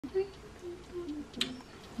Go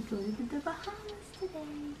to the Bahamas today.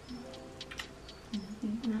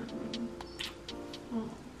 Oh.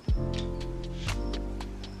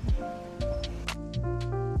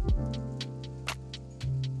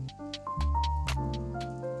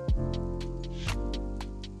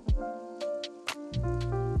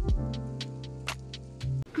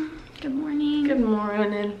 Good morning. Good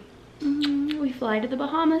morning. We fly to the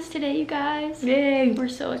Bahamas today, you guys. Yay. We're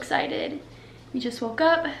so excited. We just woke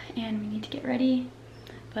up and we need to get ready.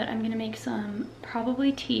 But I'm gonna make some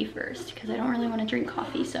probably tea first because I don't really want to drink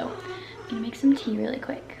coffee. So I'm gonna make some tea really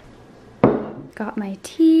quick. Got my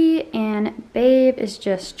tea and babe is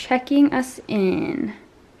just checking us in.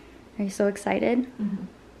 Are you so excited? Mm-hmm.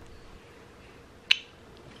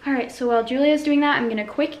 All right, so while Julia's doing that, I'm gonna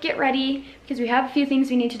quick get ready because we have a few things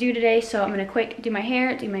we need to do today. So I'm gonna quick do my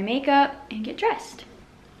hair, do my makeup, and get dressed.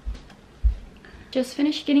 Just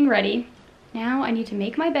finished getting ready. Now I need to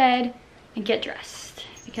make my bed and get dressed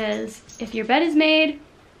because if your bed is made,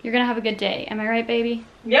 you're gonna have a good day. Am I right, baby?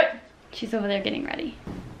 Yep. She's over there getting ready.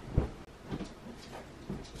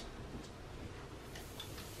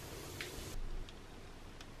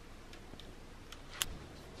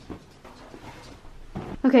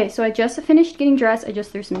 Okay, so I just finished getting dressed. I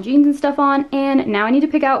just threw some jeans and stuff on, and now I need to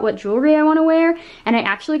pick out what jewelry I want to wear. And I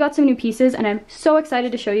actually got some new pieces, and I'm so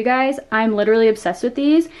excited to show you guys. I'm literally obsessed with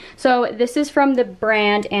these. So this is from the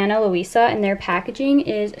brand Ana Luisa, and their packaging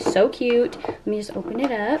is so cute. Let me just open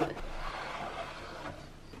it up.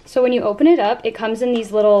 So when you open it up, it comes in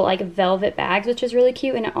these little like velvet bags, which is really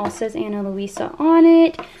cute, and it all says Ana Luisa on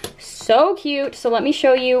it. So cute. So let me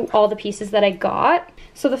show you all the pieces that I got.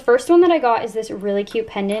 So the first one that I got is this really cute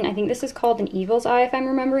pendant. I think this is called an Evil's Eye if I'm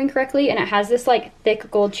remembering correctly, and it has this like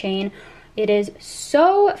thick gold chain. It is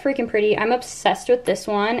so freaking pretty. I'm obsessed with this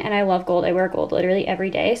one, and I love gold. I wear gold literally every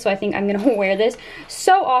day, so I think I'm gonna wear this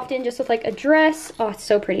so often just with like a dress. Oh, it's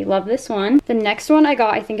so pretty. Love this one. The next one I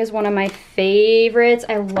got I think is one of my favorites.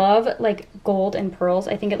 I love like gold and pearls.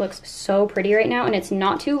 I think it looks so pretty right now, and it's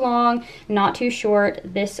not too long, not too short.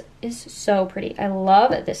 This is so pretty. I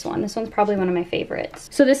love this one. This one's probably one of my favorites.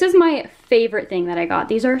 So this is my favorite thing that I got.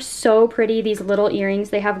 These are so pretty. These little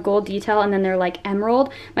earrings, they have gold detail and then they're like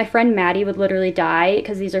emerald. My friend Maddie would literally die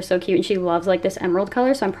because these are so cute, and she loves like this emerald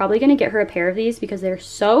color, so I'm probably gonna get her a pair of these because they're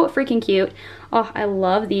so freaking cute. Oh, I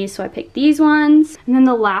love these, so I picked these ones. And then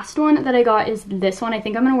the last one that I got is this one. I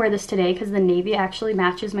think I'm gonna wear this today because the navy actually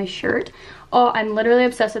matches my shirt. Oh, I'm literally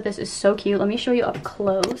obsessed with this. It's so cute. Let me show you up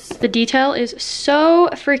close. The detail is so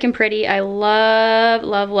freaking pretty. I love,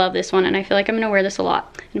 love, love this one, and I feel like I'm gonna wear this a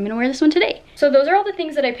lot. And I'm gonna wear this one today. So those are all the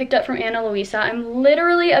things that I picked up from Ana Luisa. I'm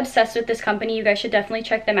literally obsessed with this company. You guys should definitely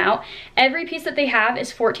check them out. Every piece that they have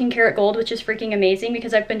is 14 karat gold, which is freaking amazing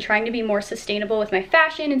because I've been trying to be more sustainable with my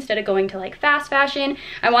fashion instead of going to like fast fashion.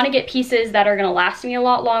 I want to get pieces that are gonna last me a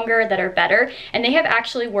lot longer, that are better. And they have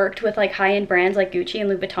actually worked with like high-end brands like Gucci and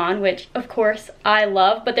Louis Vuitton, which of course I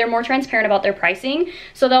love, but they're more transparent about their pricing.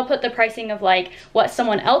 So they'll put the pricing of like what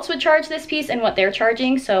someone else would charge this piece and what they're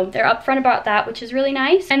charging. So they're upfront about that, which is really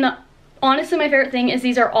nice. And honestly, my favorite thing is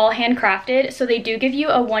these are all handcrafted, so they do give you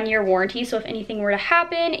a 1-year warranty. So if anything were to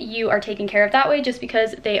happen, you are taken care of that way just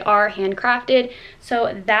because they are handcrafted.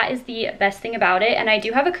 So that is the best thing about it. And I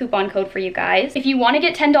do have a coupon code for you guys. If you want to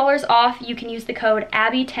get $10 off, you can use the code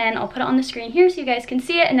Abbie10. I'll put it on the screen here so you guys can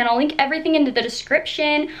see it, and then I'll link everything into the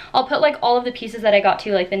description. I'll put like all of the pieces that I got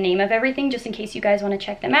too, like the name of everything, just in case you guys want to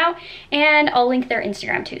check them out. And I'll link their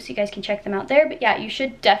Instagram too, so you guys can check them out there. But yeah, you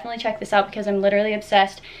should definitely check this out because I'm literally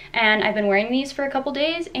obsessed, and I've been wearing these for a couple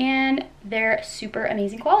days and they're super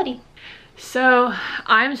amazing quality. So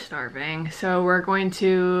I'm starving, so we're going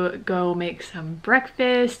to go make some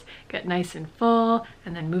breakfast, get nice and full,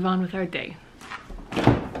 and then move on with our day.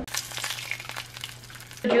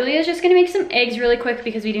 Julia's just gonna make some eggs really quick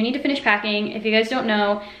because we do need to finish packing. If you guys don't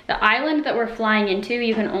know, the island that we're flying into,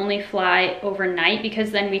 you can only fly overnight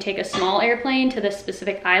because then we take a small airplane to the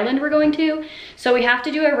specific island we're going to. So we have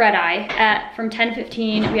to do a red eye from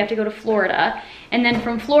 10:15, we have to go to Florida. And then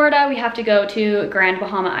from Florida, we have to go to Grand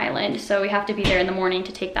Bahama Island. So we have to be there in the morning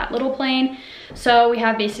to take that little plane. So we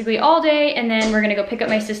have basically all day, and then we're gonna go pick up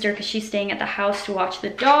my sister because she's staying at the house to watch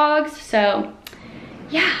the dogs. So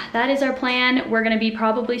yeah, that is our plan. We're gonna be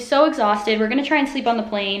probably so exhausted. We're gonna try and sleep on the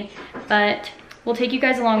plane, but we'll take you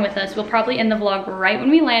guys along with us. We'll probably end the vlog right when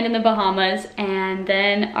we land in the Bahamas, and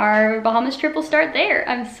then our Bahamas trip will start there.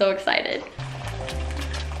 I'm so excited.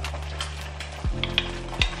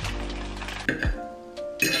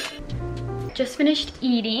 Just finished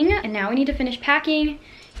eating, and now we need to finish packing,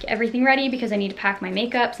 get everything ready because I need to pack my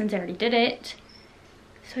makeup since I already did it.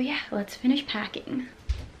 So yeah, let's finish packing.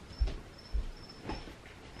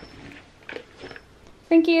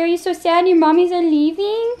 Frankie, are you so sad your mommies are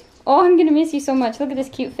leaving? Oh, I'm gonna miss you so much. Look at this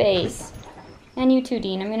cute face. And you too,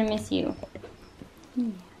 Dean. I'm gonna miss you.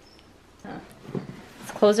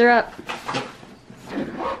 Let's close her up. I'm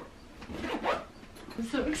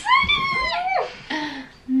so excited.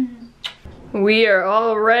 We are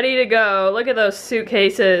all ready to go. Look at those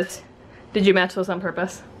suitcases. Did you match those on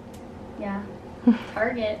purpose? Yeah.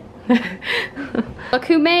 Target. Look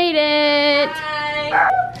who made it. Hi.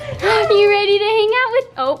 You ready to hang out with?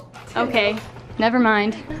 Oh, okay. Never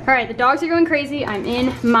mind. All right, the dogs are going crazy. I'm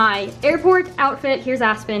in my airport outfit. Here's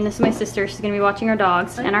Aspen. This is my sister. She's gonna be watching our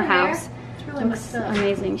dogs and our house. It's really messed up.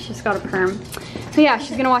 Amazing. She's got a perm. So yeah,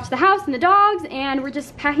 she's gonna watch the house and the dogs, and we're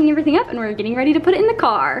just packing everything up and we're getting ready to put it in the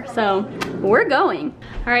car. So we're going.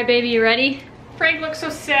 All right, baby, you ready? Frank looks so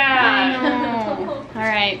sad. I know. All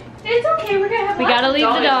right. It's okay, we're gonna have We gotta leave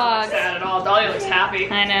the dogs. Dolly doesn't look sad at all. Dolly looks happy.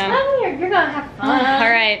 I know. Oh, you're gonna have fun. All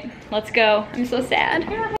right, let's go. I'm so sad.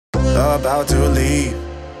 About to leave,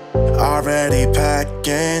 already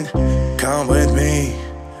packing. Come with me,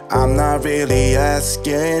 I'm not really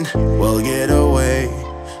asking. We'll get away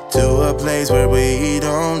to a place where we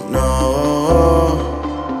don't know.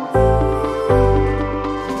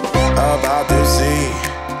 About to see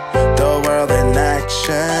the world in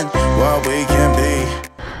action, what we can be.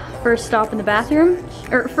 First stop in the bathroom,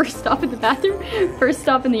 or first stop in the bathroom, first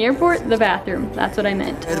stop in the airport, the bathroom. That's what I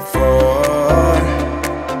meant.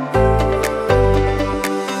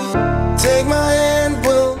 Take my hand,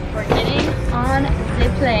 we'll. We're getting on the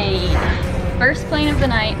plane. First plane of the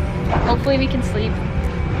night. Hopefully we can sleep.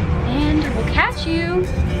 And we'll catch you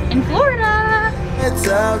in Florida. It's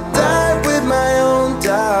out, die with my own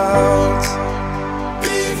doubts.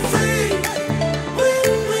 Be free with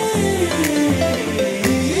me.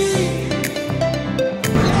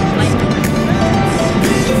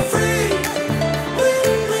 Be free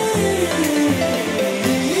with me.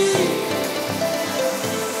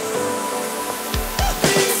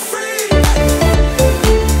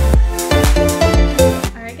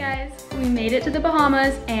 Alright guys, we made it to the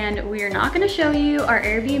Bahamas and we are not going to show you our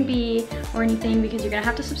Airbnb or anything because you're going to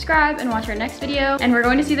have to subscribe and watch our next video. And we're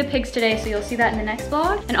going to see the pigs today, so you'll see that in the next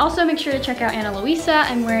vlog. And also make sure to check out Ana Luisa.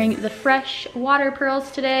 I'm wearing the fresh water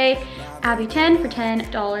pearls today. Abbie 10 for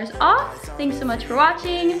 $10 off. Thanks so much for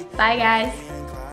watching. Bye guys.